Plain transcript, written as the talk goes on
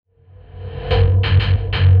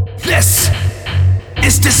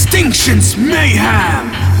Distinctions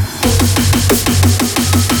Mayhem.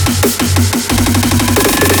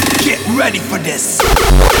 Get ready for this.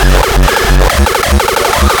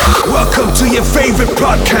 Welcome to your favorite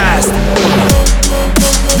podcast.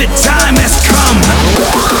 The time has come.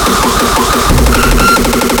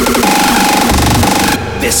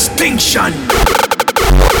 Distinction.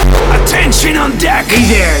 Attention on deck. Hey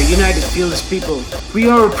there, United Fearless people. We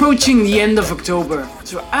are approaching the end of October.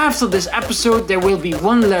 So after this episode, there will be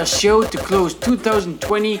one last show to close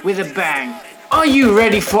 2020 with a bang. Are you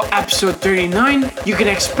ready for episode 39? You can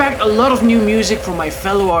expect a lot of new music from my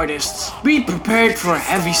fellow artists. Be prepared for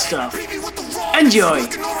heavy stuff. Enjoy!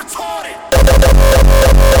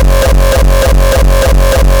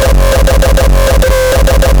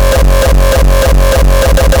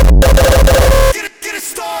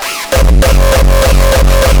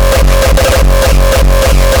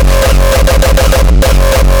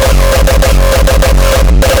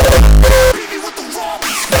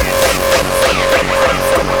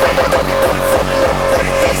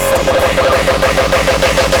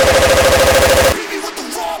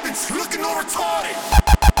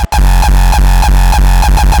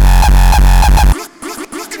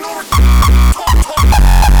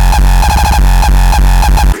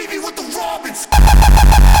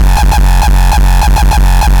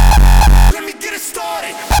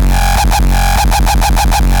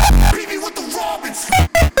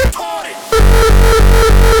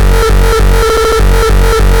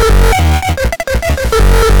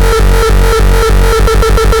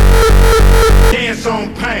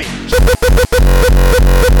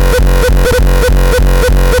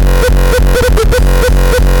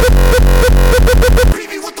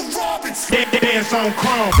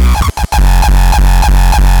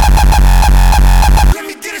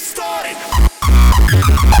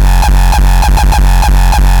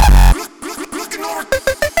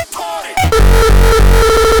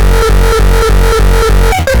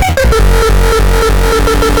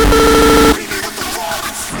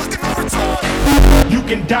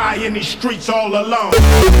 In these streets all alone.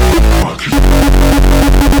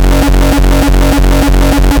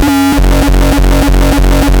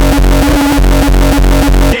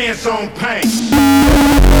 Dance on pain.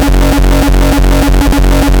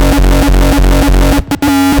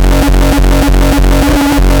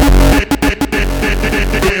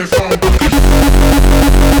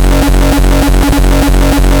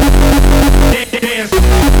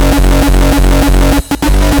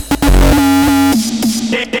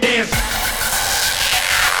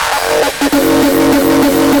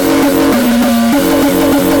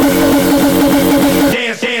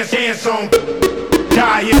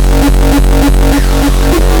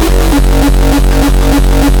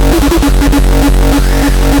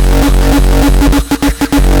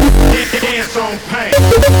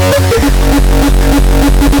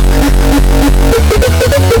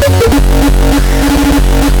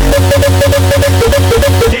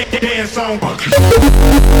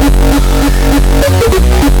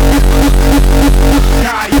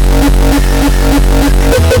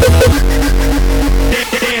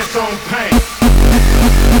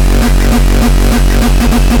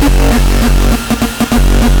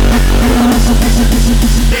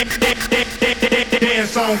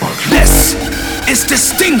 Dance on This is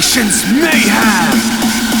Distinctions Mayhem.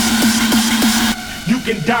 You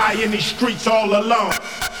can die in these streets all alone.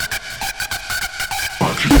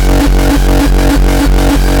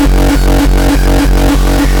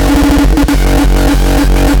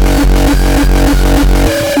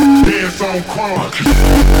 Dance on chrome.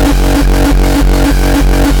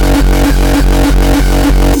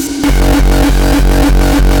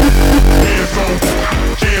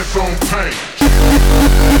 Dance on pain.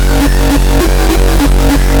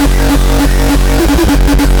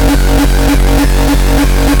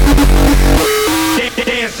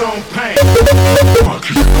 Dance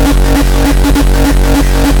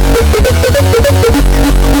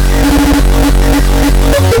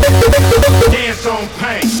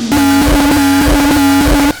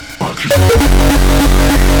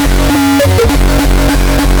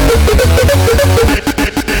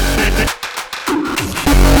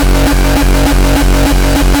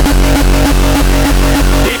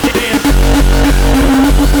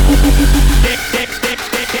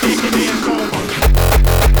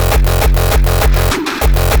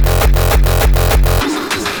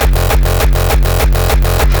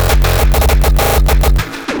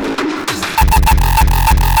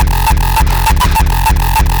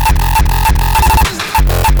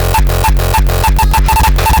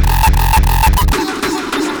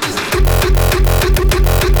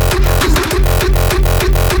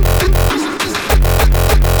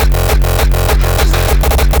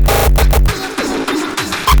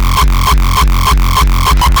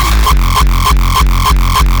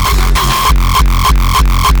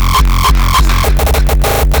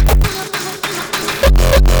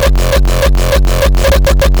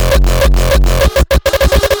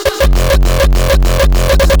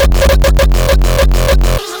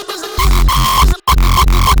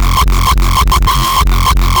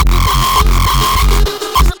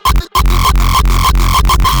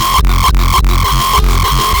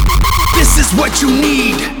what you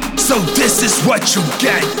need, so this is what you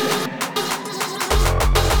get.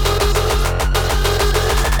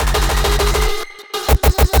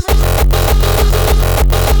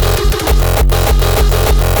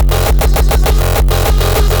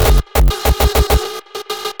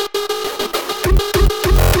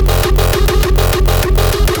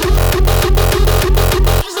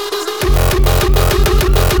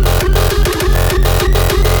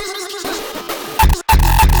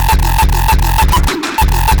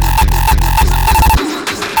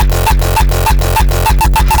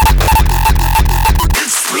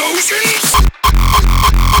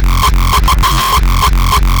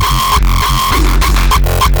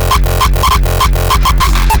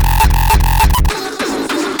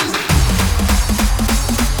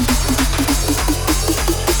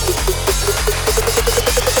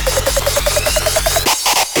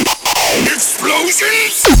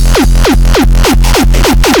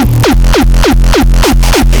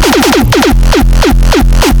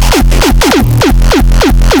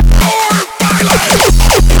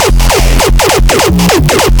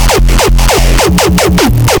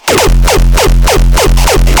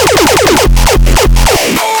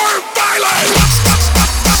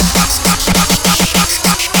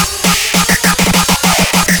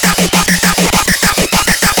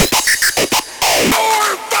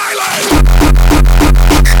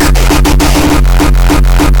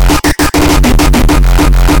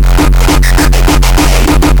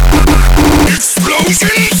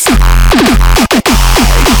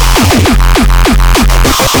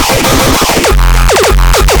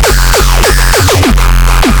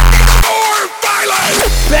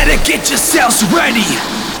 Ready,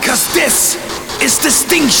 cause this is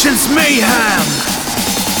Distinction's Mayhem.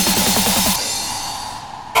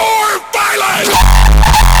 Or violence!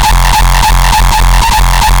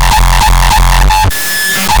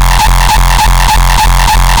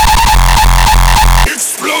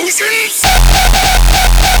 Explosions!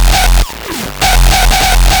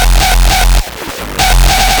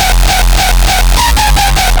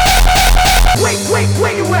 Wait,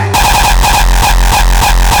 where you at?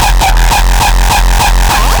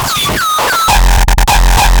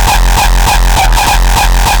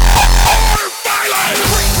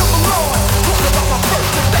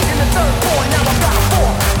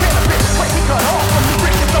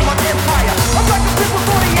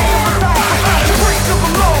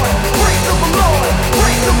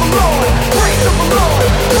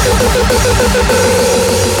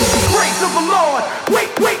 Grace of the Lord. Wait,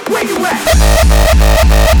 where you at?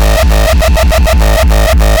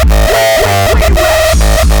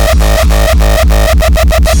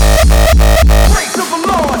 Grace of the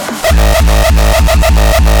Lord.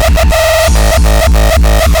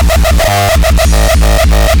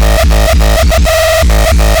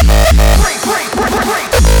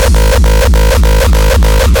 Grace.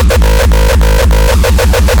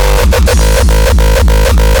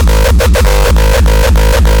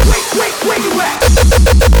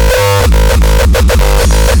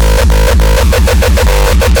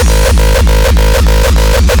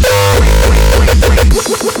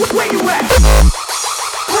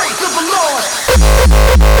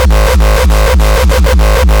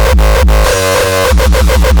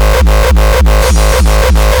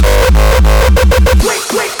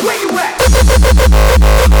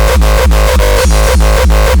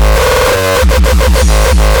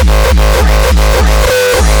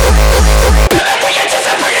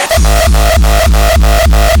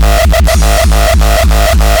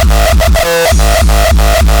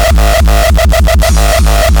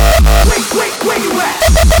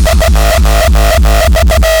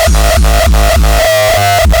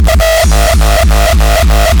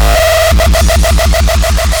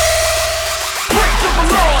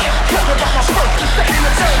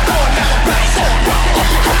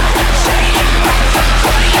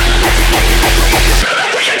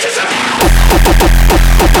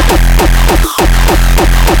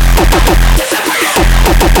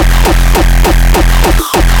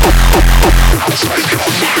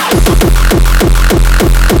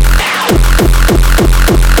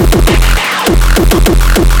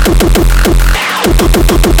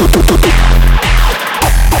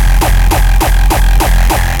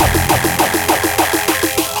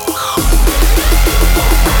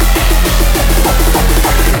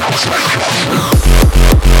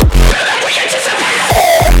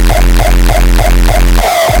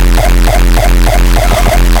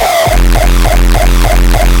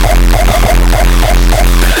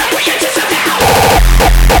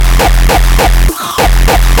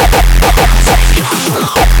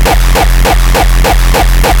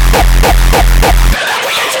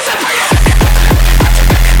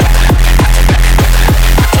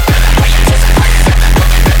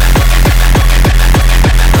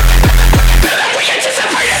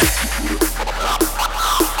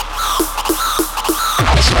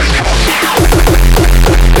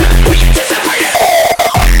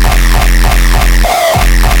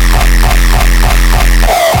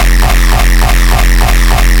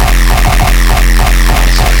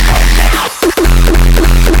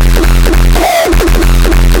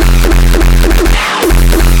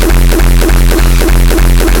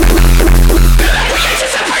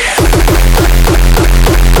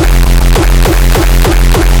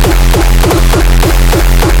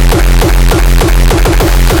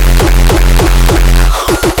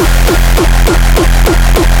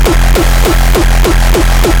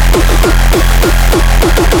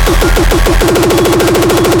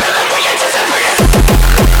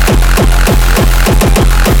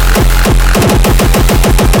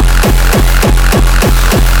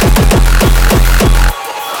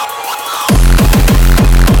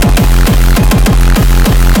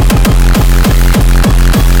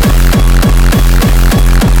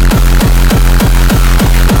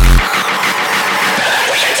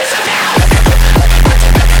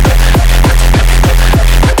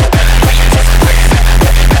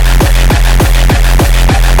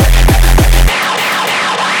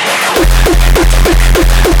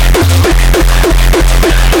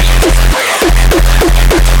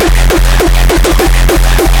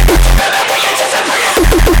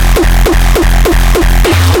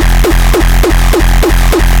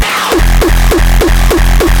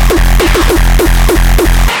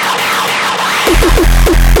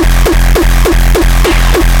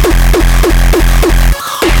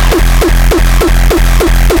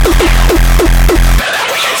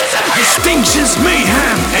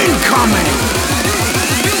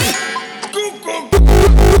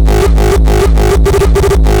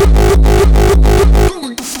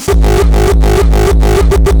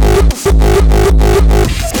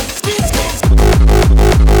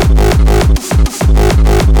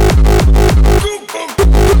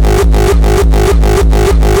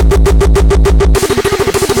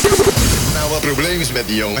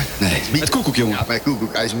 jongen. Mijn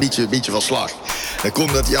koekoek, hij is een beetje van slag. Dat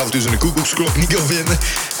komt dat hij af en toe zo'n koekoeksklok niet kan vinden.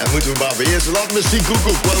 En moeten we maar beheersen. Laat me zien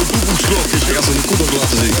koekoek, wat een koekoeksklok is. Ik ga zo'n koekoek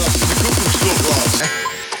laten zien. De koekoeksklok laten.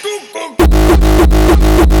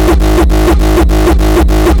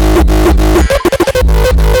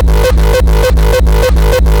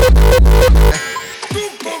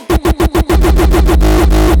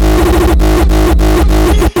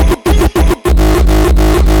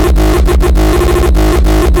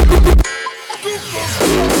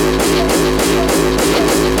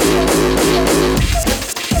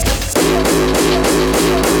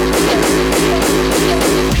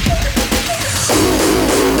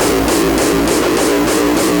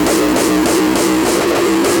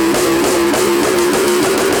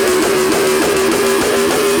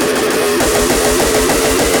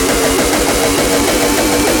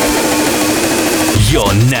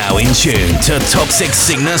 You're now in tune to Toxic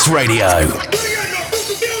Sickness Radio.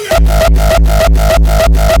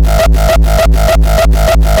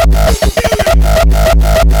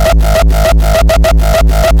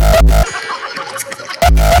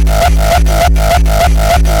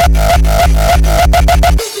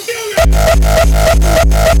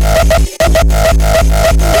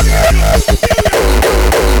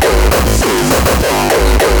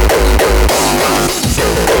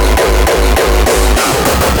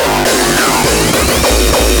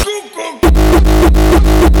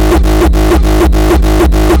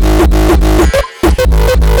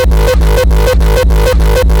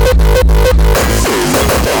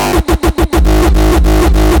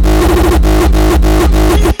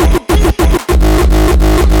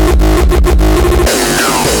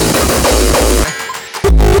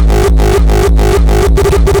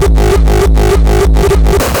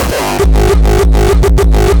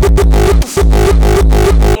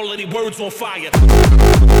 On fire.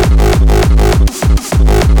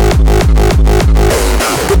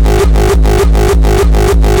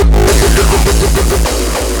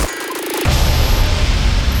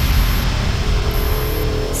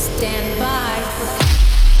 Stand by.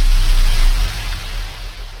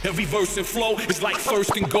 Every verse and flow is like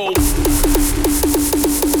first and goal.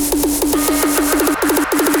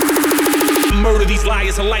 Murder these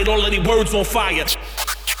liars and light all of these words on fire.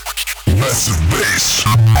 Massive bass.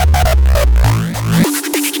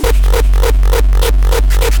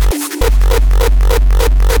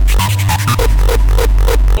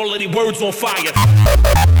 All of these words on fire.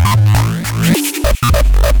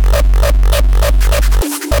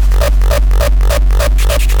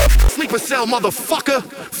 Sleeper cell, motherfucker.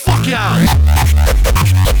 Fuck y'all.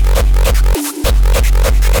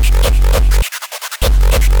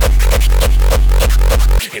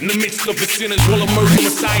 In the midst of the sinners will emerge the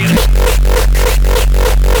Messiah.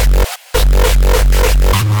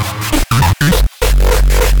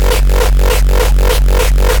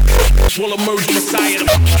 Will emerge the Messiah.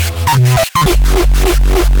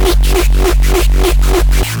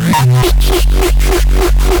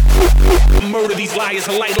 Murder these liars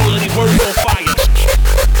and light all of these words on fire.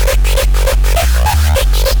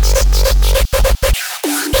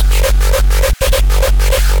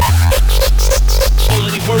 All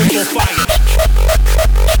of these words on fire.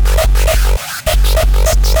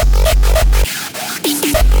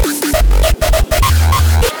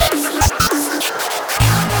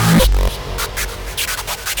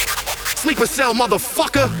 Sleeper cell,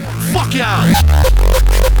 motherfucker. Fuck y'all.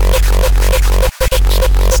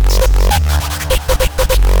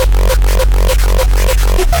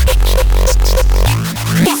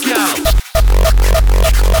 Fuck y'all.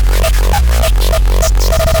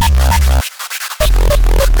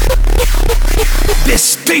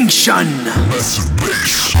 Distinction. Massive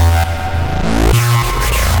bass.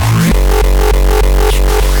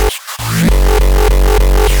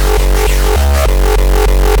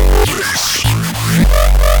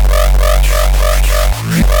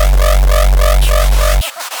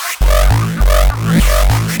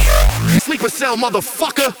 Sleeper cell,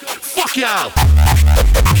 motherfucker. Fuck y'all.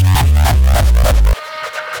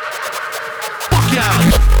 Fuck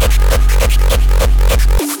y'all.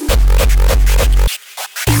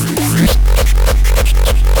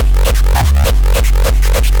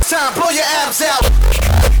 Time, blow your abs out.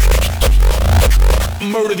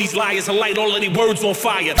 Murder these liars and light all of these words on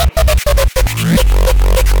fire.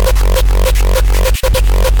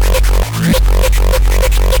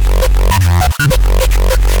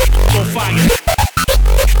 On fire.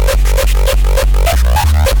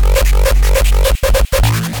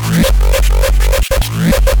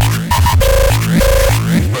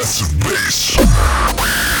 Massive bass.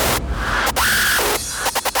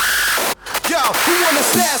 Yo, who wanna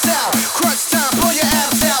spaz out? Crunch time, blow your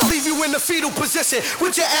abs out. Leave you in the fetal position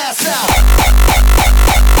with your ass out.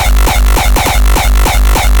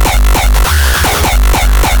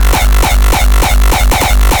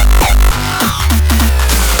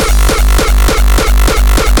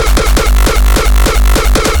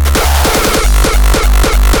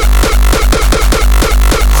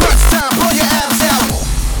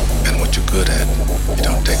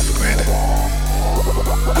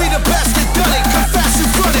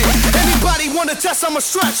 Test, I'ma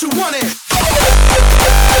stretch, you want it.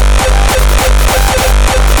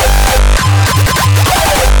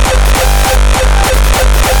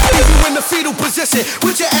 Leave you in the fetal position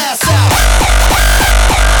with your ass out.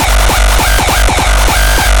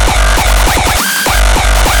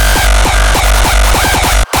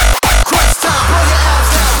 Crunch time, pull your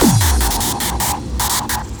abs out.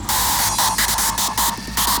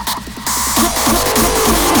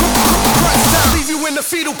 Crunch time, leave you in the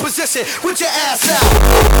fetal position with your ass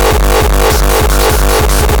out.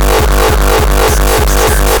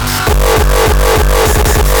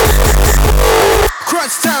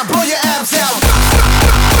 Crunch time, blow your abs out.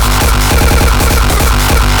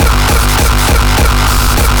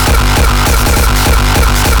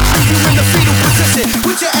 You in the fetal position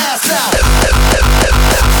with your ass out.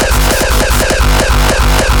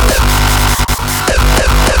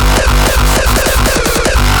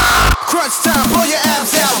 Crunch time, blow your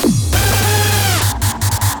abs out.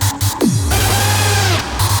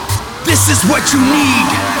 This is what you need,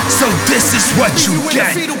 so this is what you in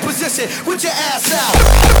get. the fetal position with your ass out.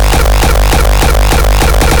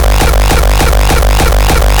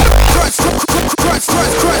 Crunch, crunch, crunch,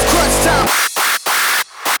 crunch, crunch, crunch time.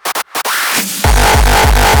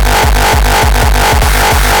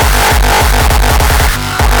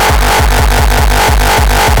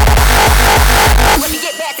 When you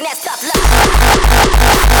get back to that stuff, love.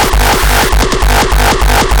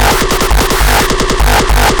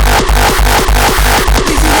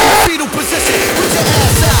 Fetal position with your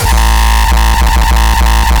ass out.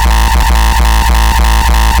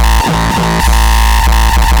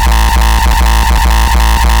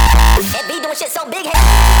 That beat doing shit so big.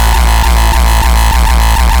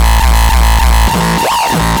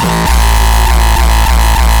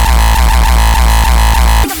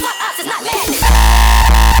 The fuck us is not madness.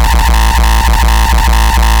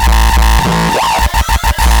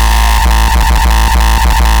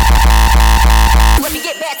 When we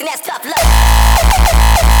get back to that stuff, love.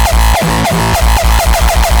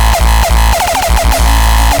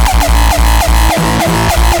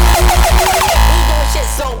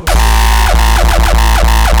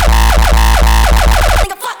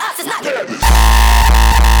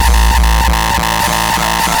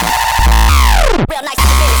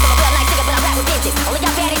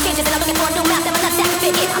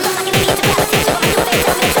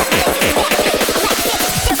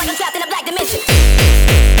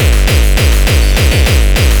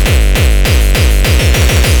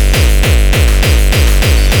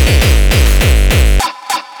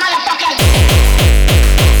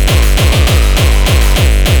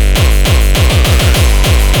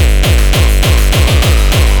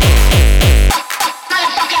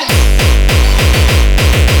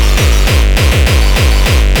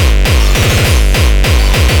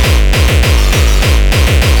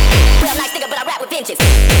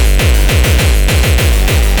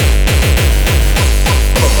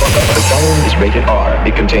 Rated R.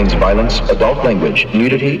 It contains violence, adult language,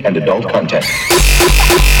 nudity, and adult content.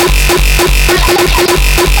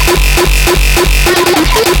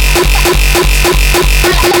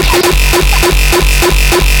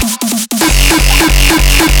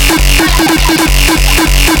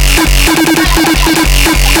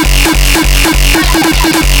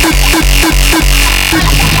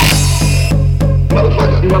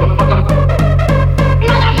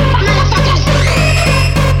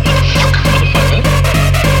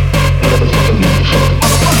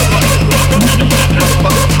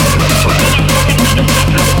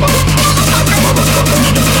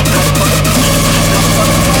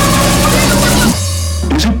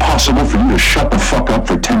 Is it possible for you to shut the fuck up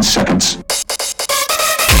for 10 seconds?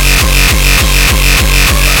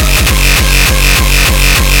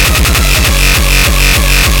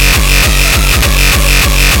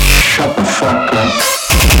 Shut the fuck up.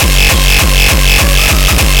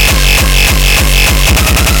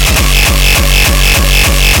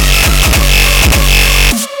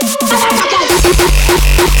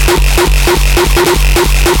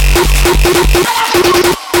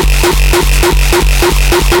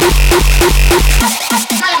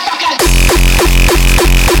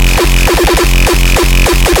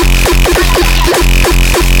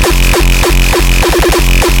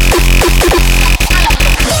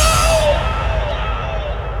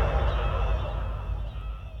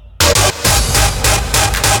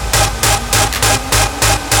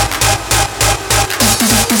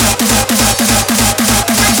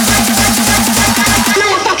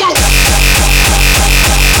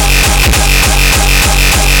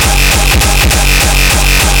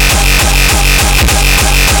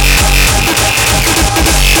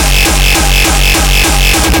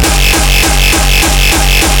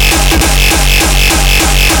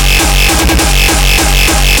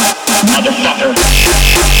 motherfucker.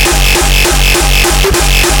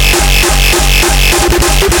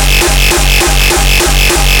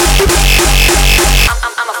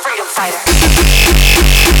 I'm a freedom fighter.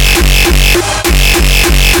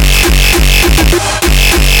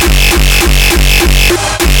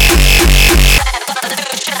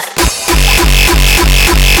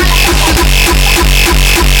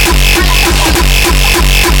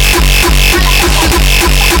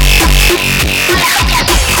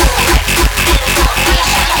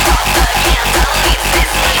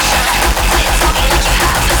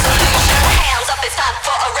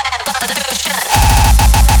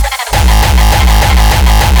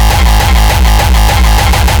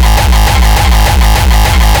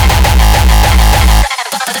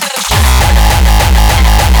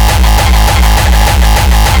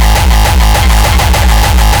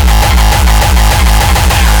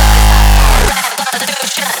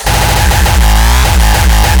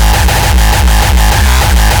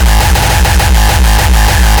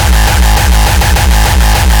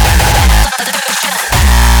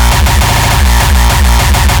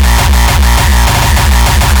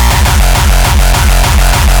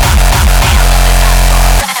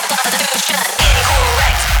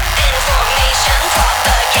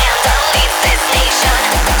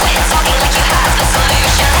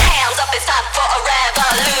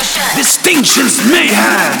 Distinctions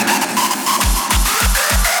Mayhem!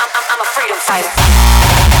 I'm a freedom fighter.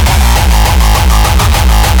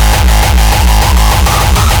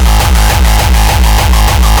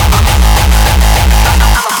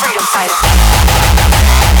 I'm a freedom fighter.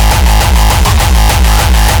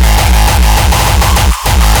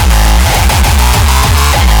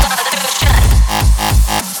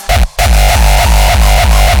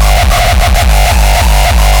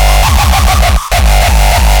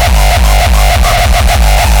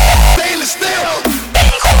 Stainless steel.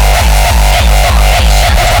 Incorrect information.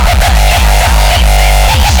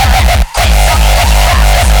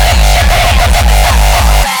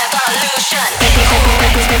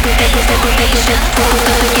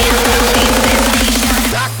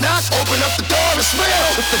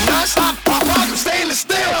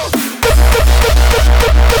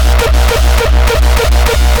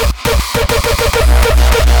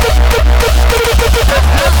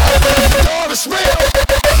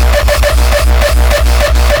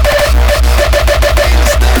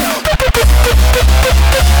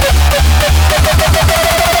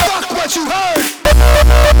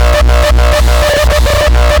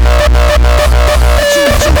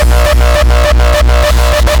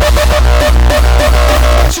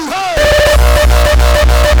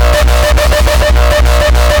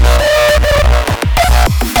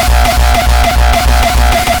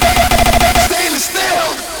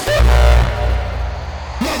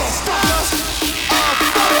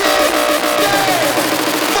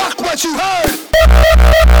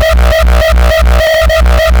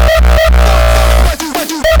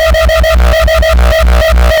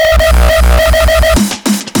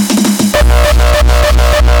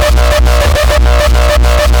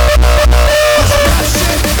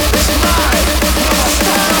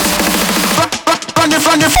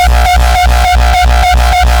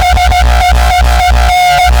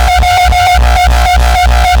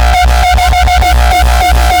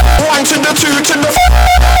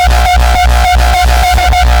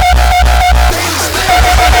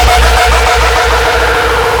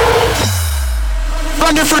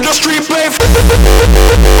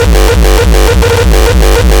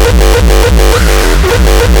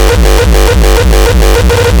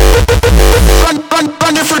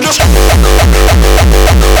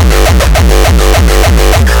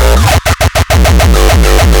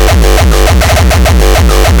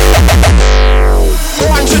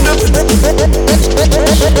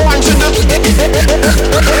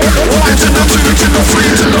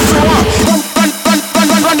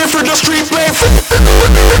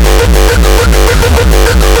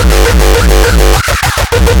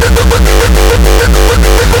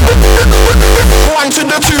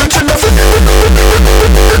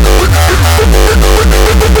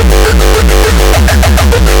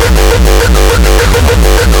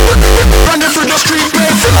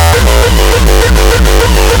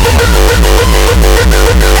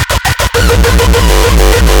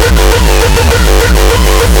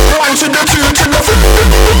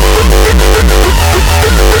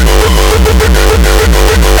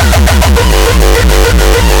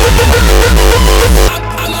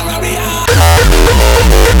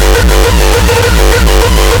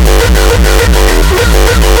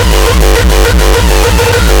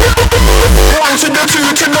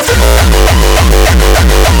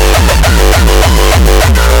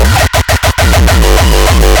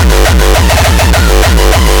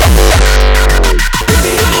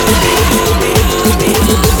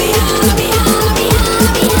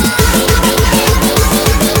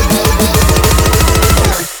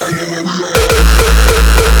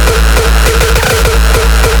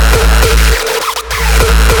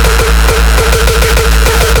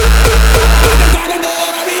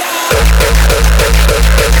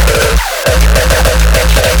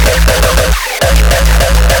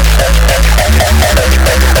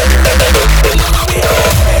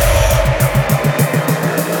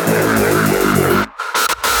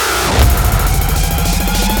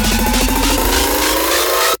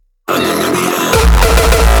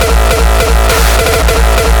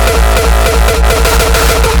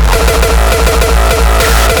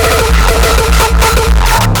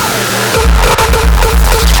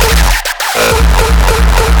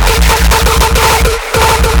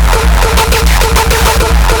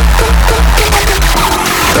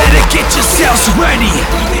 ready,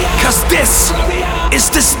 cause this is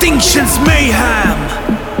Distinction's Mayhem.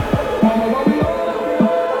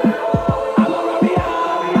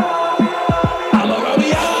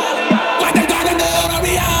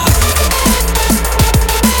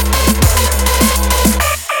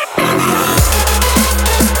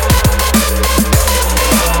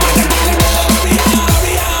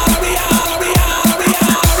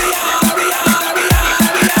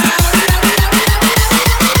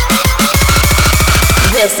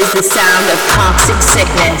 This is the sound of toxic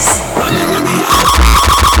sickness.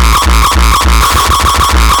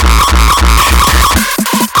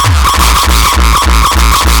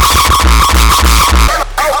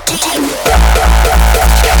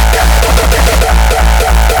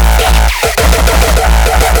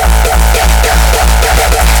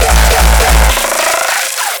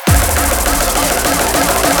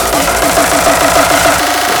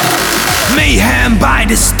 Mayhem by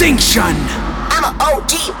distinction. I'm a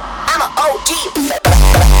OG. I'm a OG.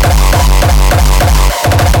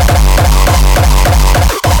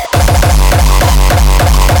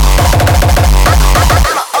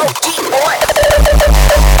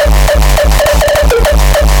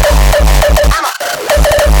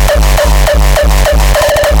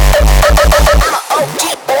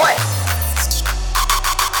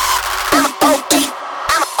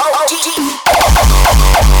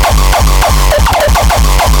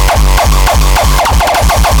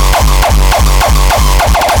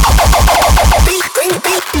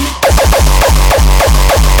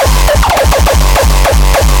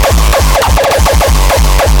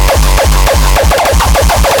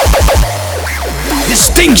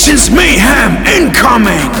 Distinction's Mayhem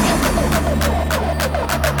incoming!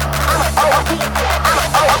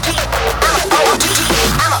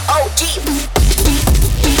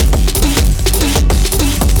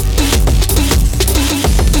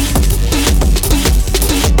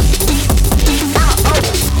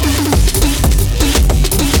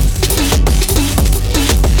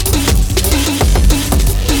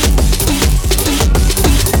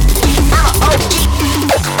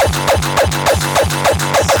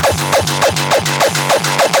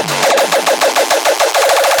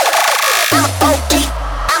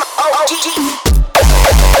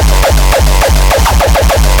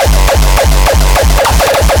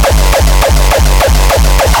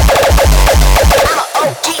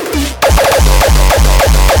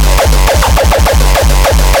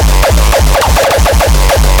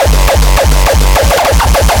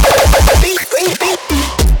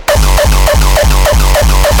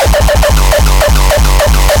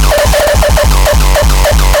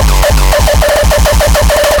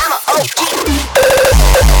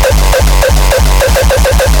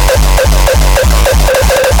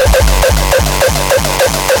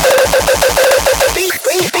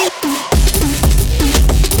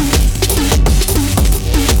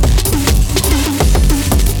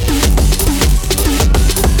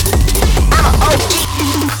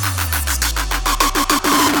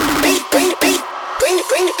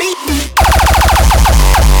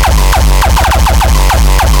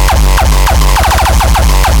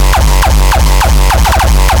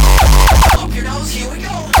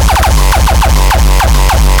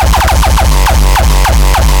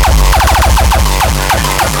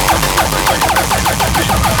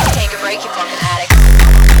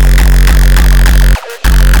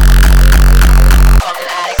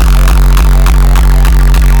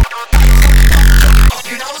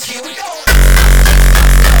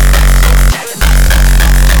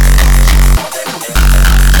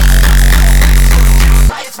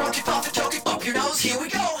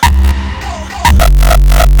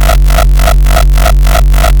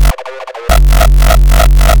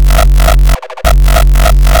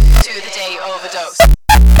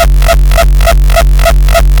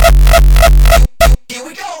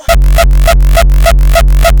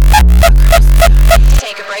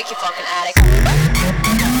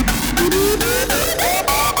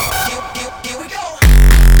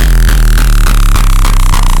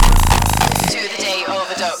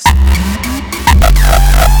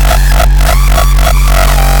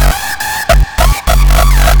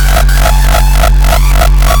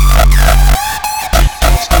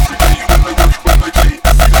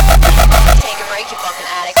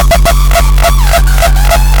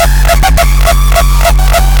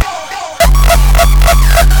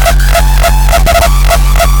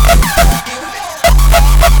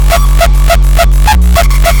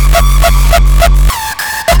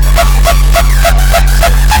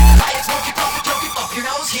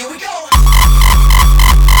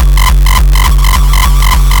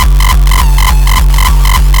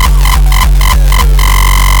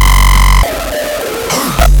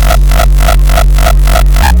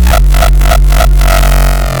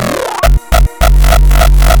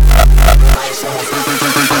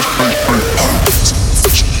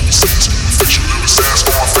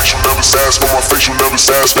 mask on my face, you'll never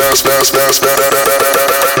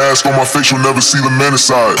mask on my face, you'll never see the man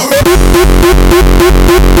inside.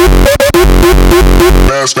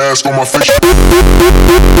 Mask on my face,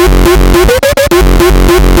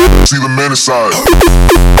 see the man inside.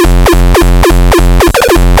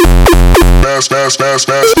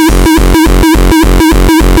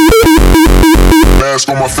 Mask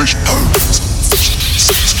on my face.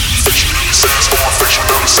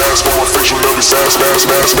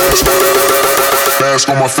 Mask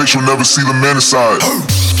on my face, you'll never see the man inside.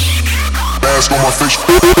 Mask on my face.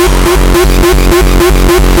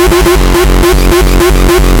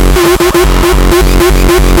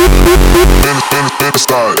 Man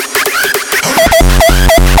inside.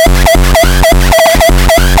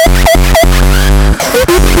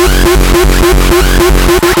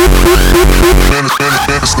 Man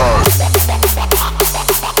inside.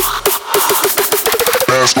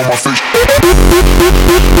 Mask on my face.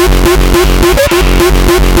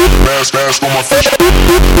 Mask on my face.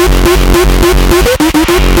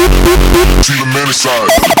 See the man inside.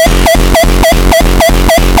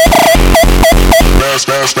 Mask.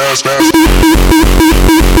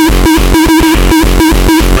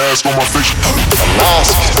 Mask on my face. A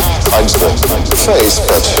mask hides the face,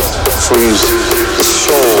 but frees the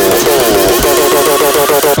soul.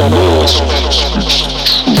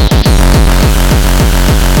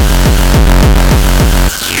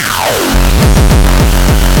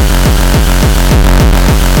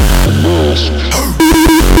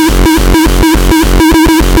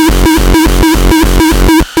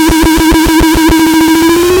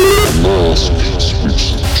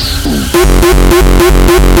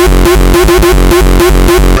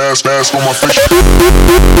 Mask on my face. Mask.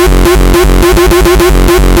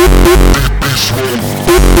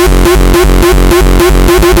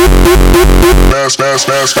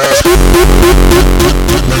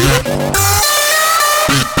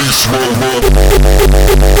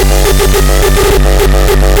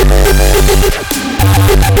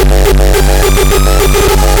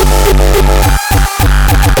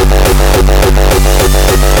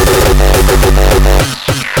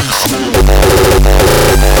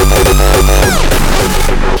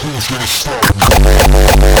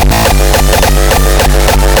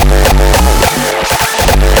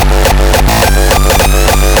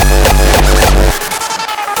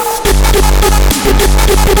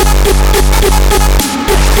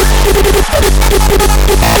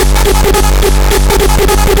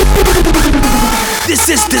 This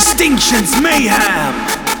is Distinction's Mayhem.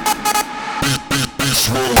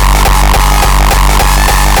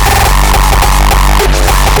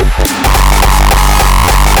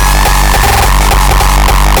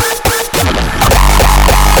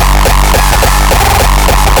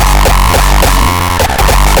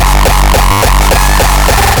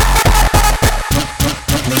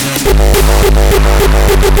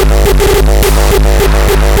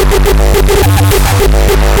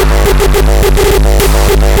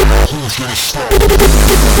 Who's gonna stop?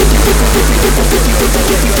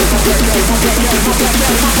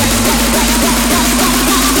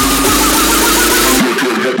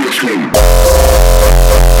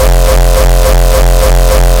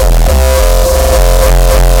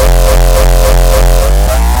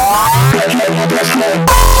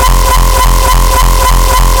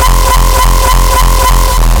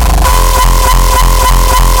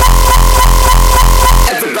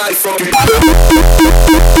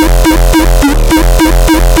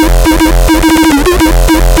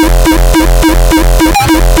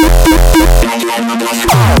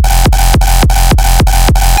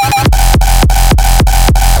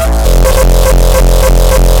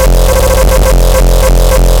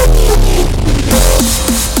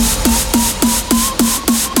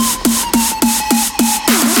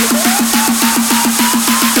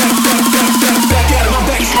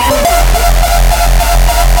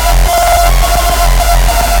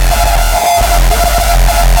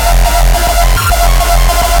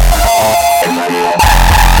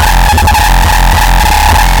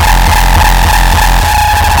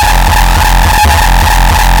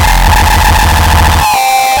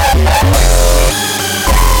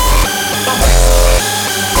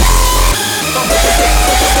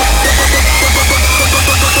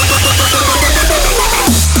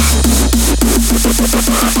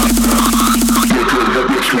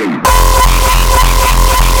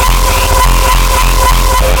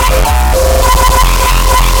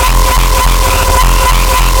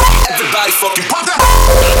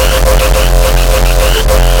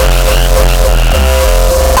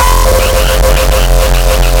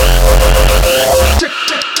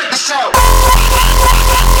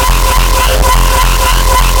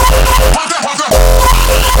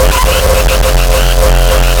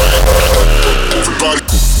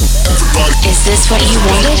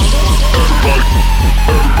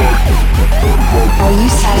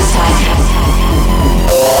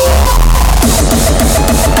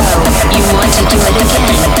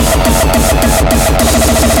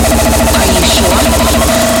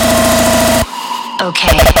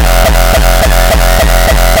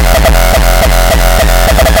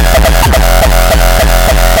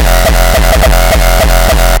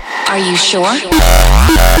 you sure?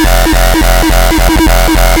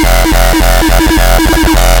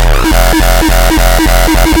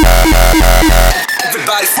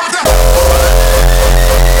 Everybody fuck up.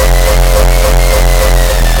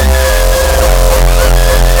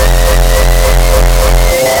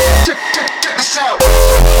 Check this out.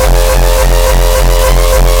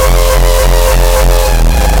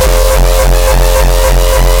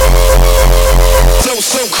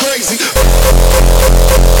 So crazy.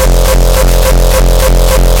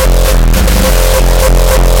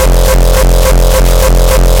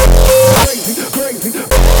 Crazy.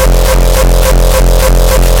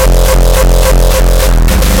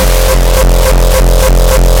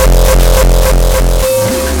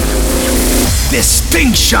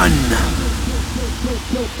 Distinction.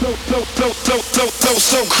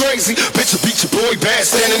 So crazy, bitch, I beat your boy bad,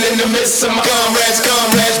 standing in the midst of my comrades.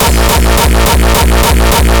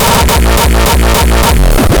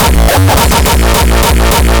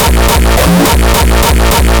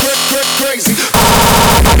 Crazy.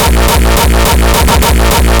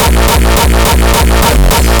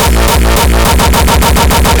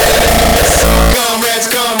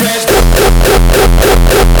 Comrades.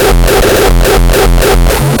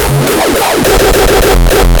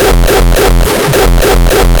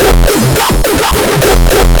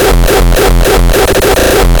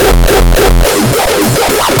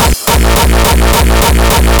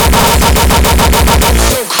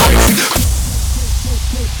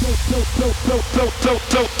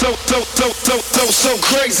 So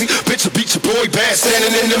crazy, bitch, I beat your boy bad,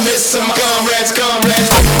 standing in the midst of my comrades.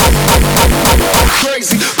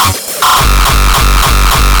 Crazy.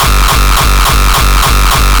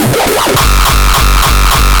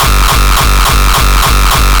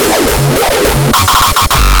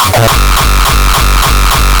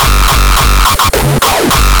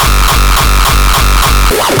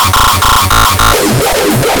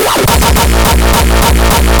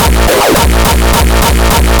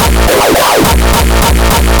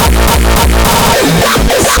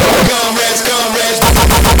 Comrades.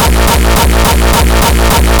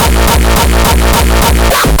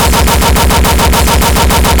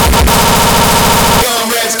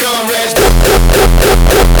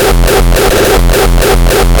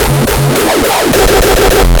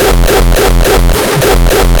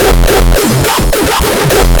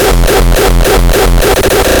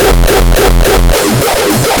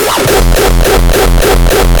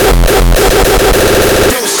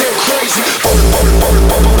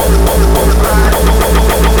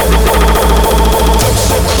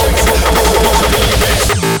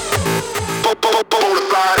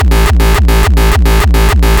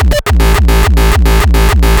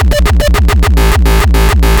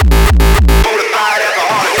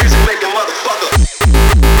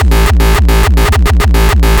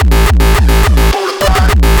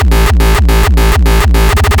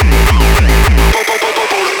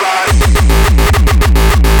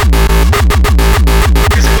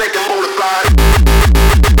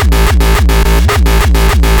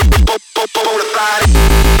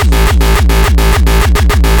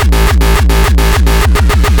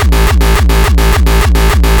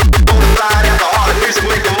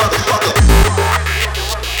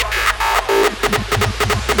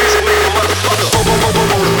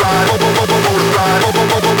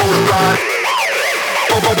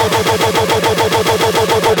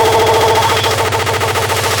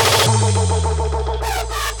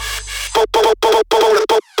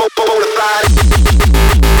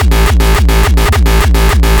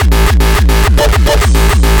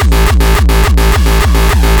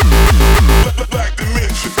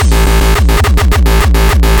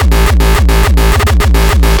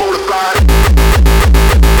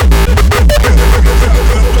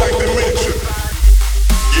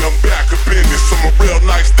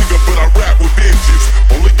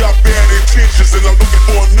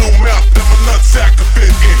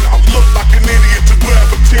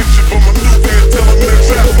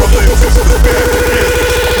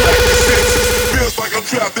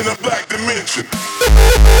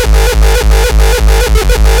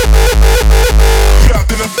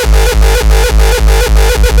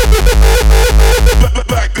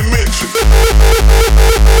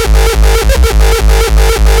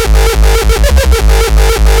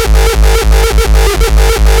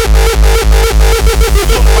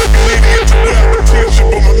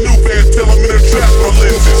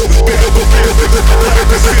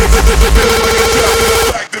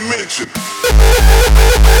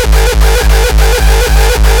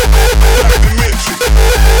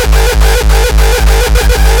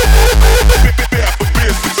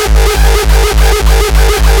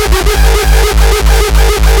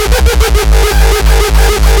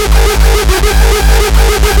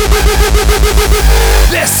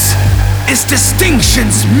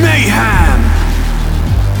 Distinctions Mayhem.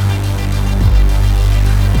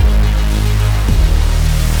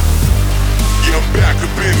 Yeah, I'm back to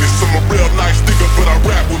business. I'm a real nice nigga, but I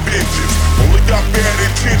rap with vengeance. Only got bad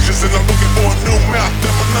intentions, and I'm looking for a new mouth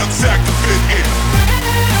that my nutsack to fit in.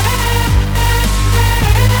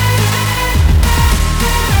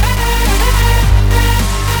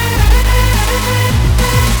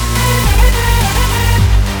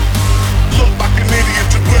 Look like an idiot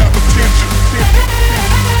to grab attention.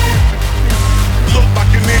 Look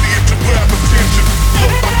like an idiot to grab attention.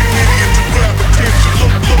 Look like an idiot to grab attention.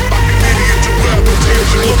 Look like an idiot to grab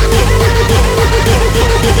attention. Look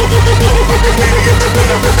like an idiot to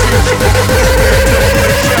grab attention.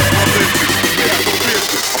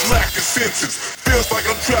 I'm lacking senses. Feels like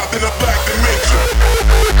I'm trapped in a black dimension.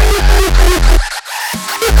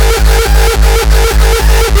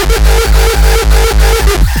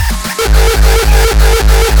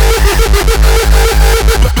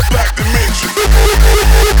 Black dimension.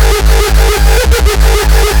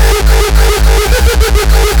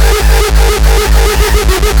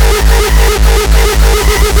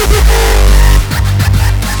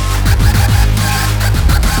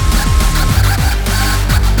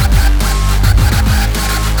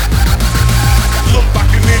 Look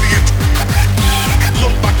like an idiot.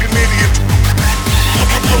 Look like an idiot.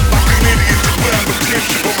 Look like an idiot to grab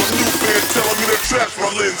attention. But my new man telling me to trash my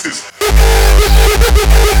lenses.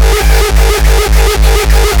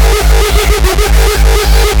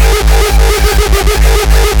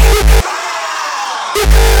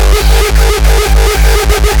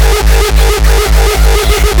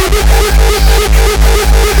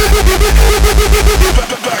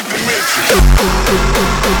 Black dimension.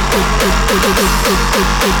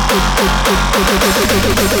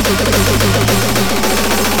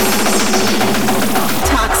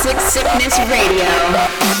 Toxic Sickness Radio.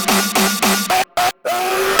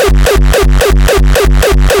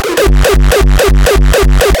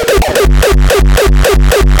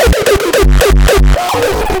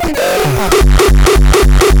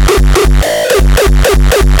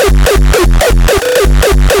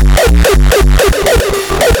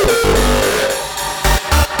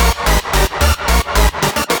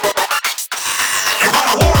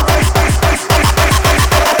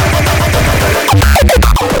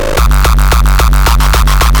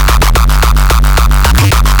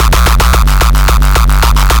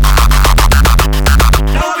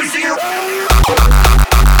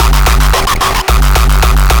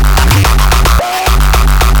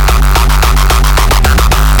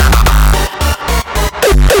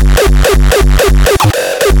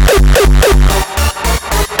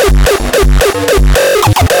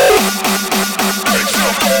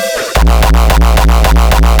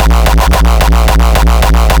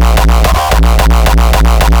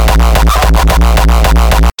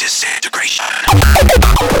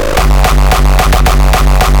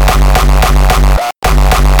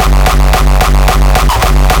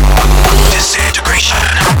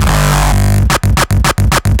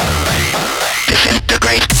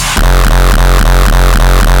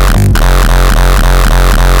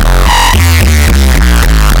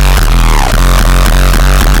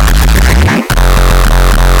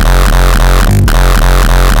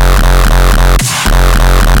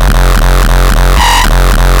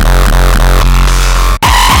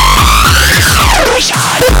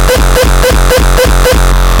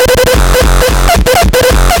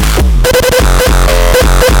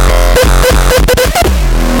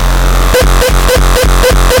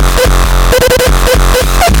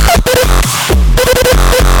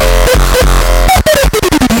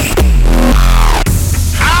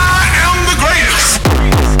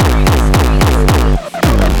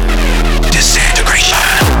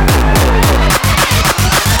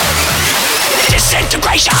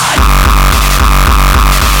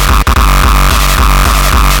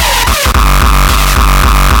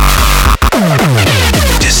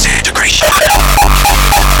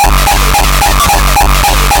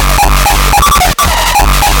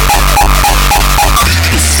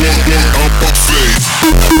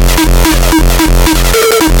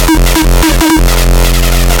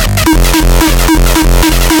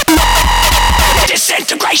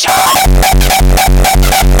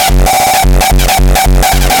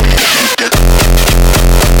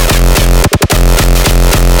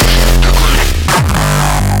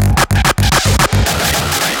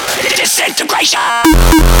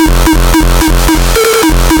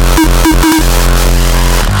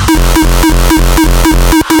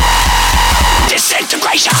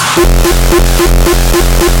 Disintegration!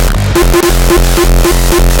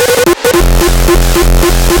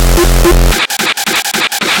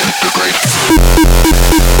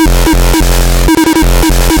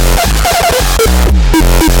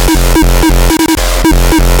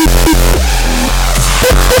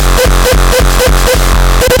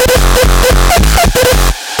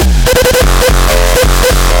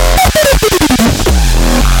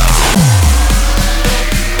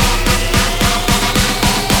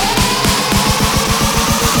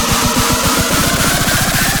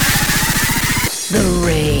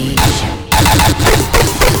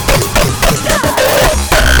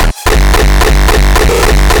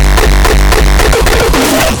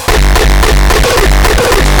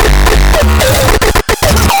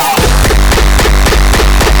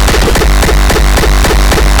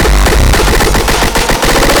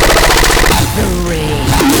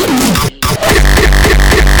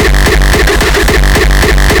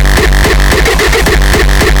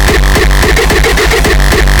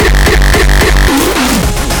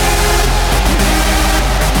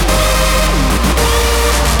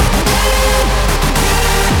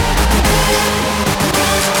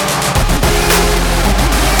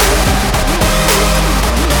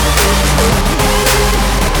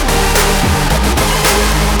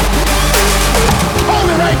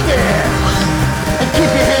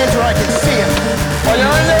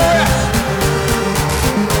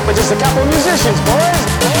 We're musicians, boys.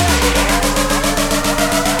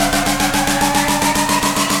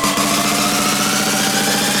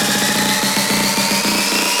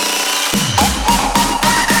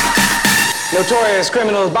 Notorious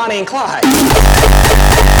criminals Bonnie and Clyde.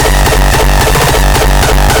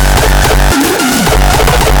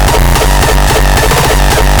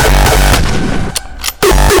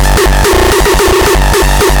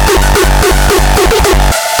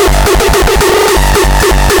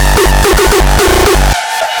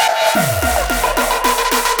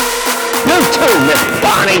 You too, Miss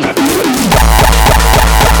Bonnie.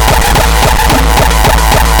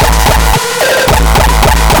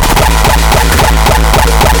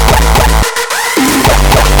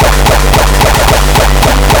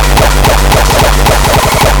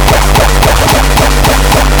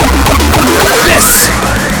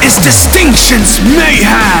 Distinction's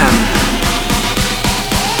Mayhem!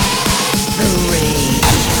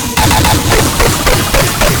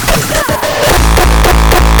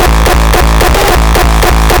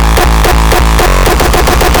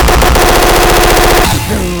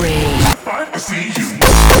 I see you.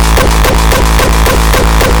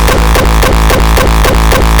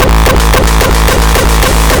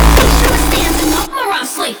 Standing up, moron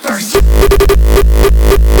slate first.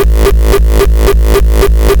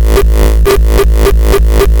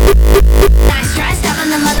 Nice try stopping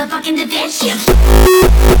the motherfucking defense ship.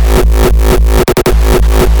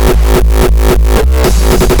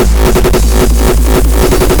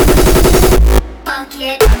 Fuck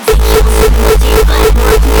it.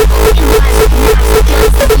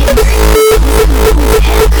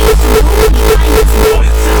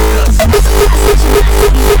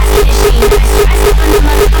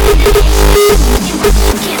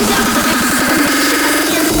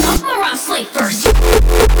 First.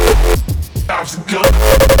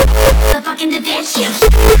 The fucking defense ship.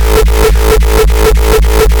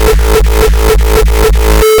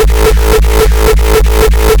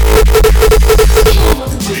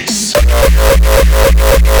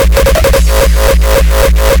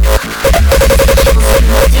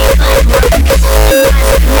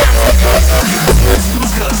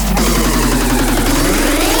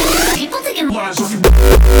 People taking lies off your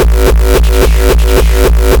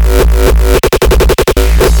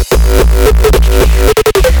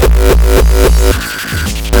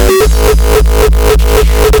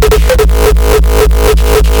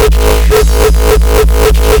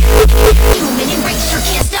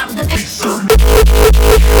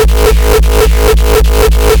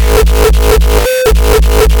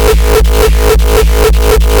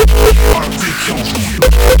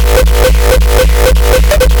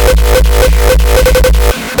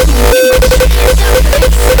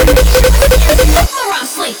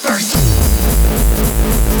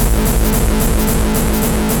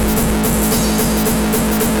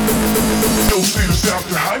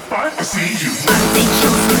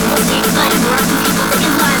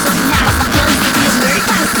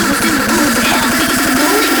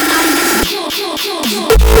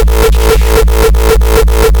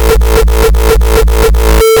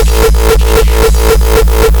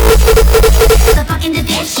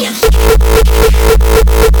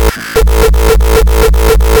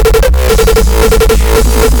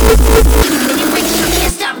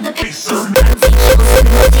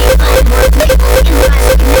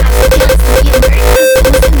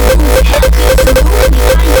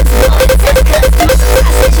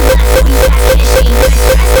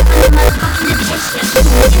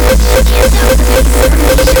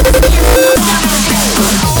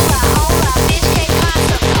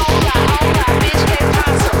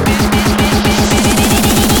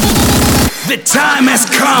time has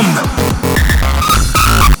come!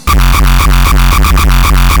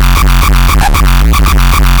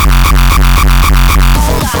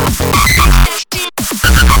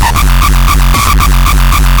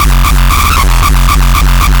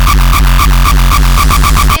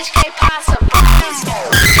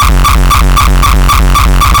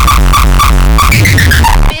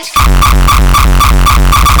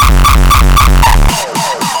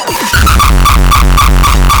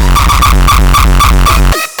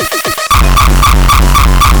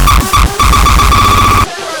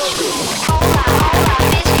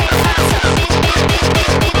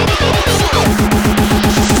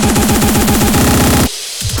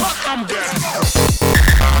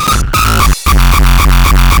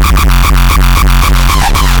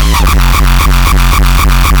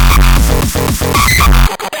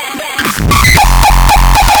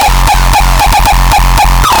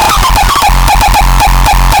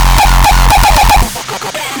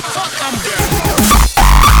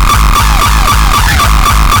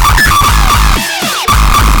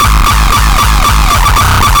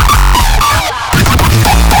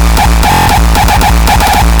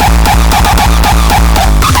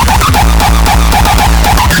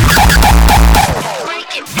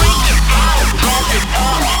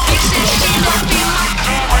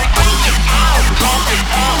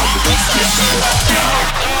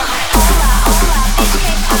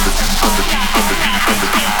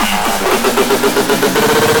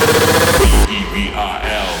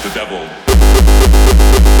 D-E-V-I-L, the devil.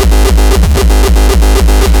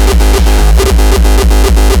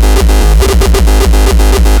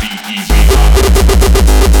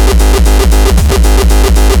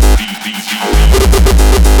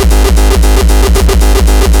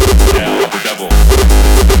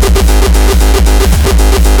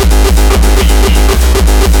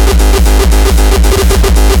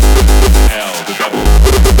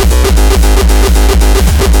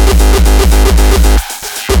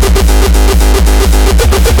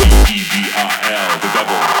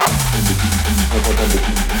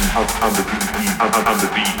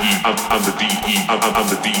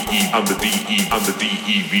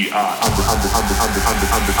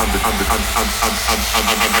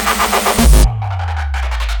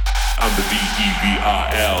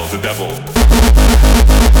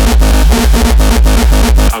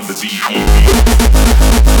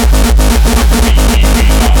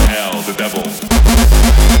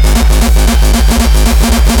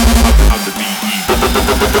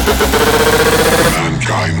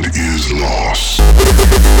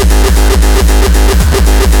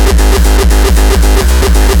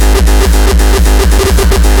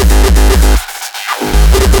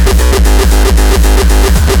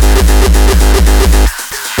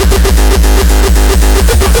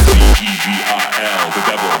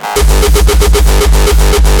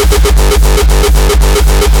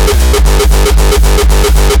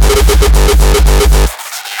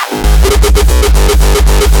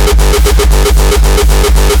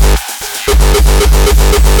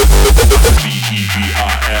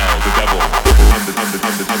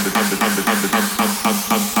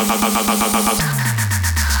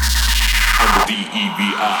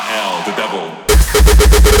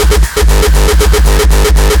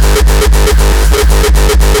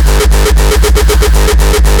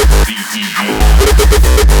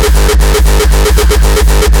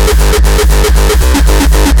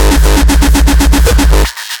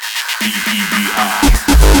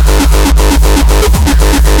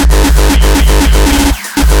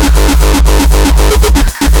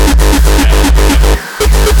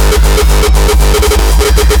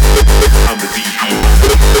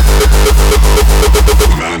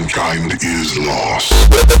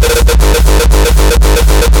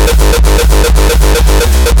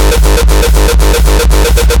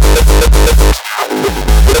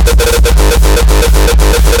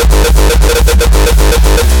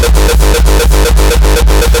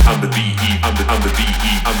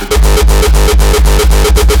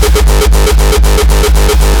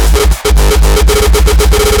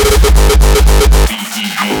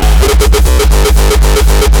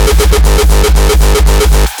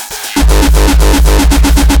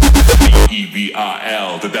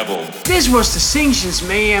 This was Distinction's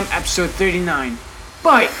Mayhem episode 39.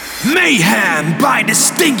 Bye! Mayhem by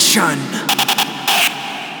distinction.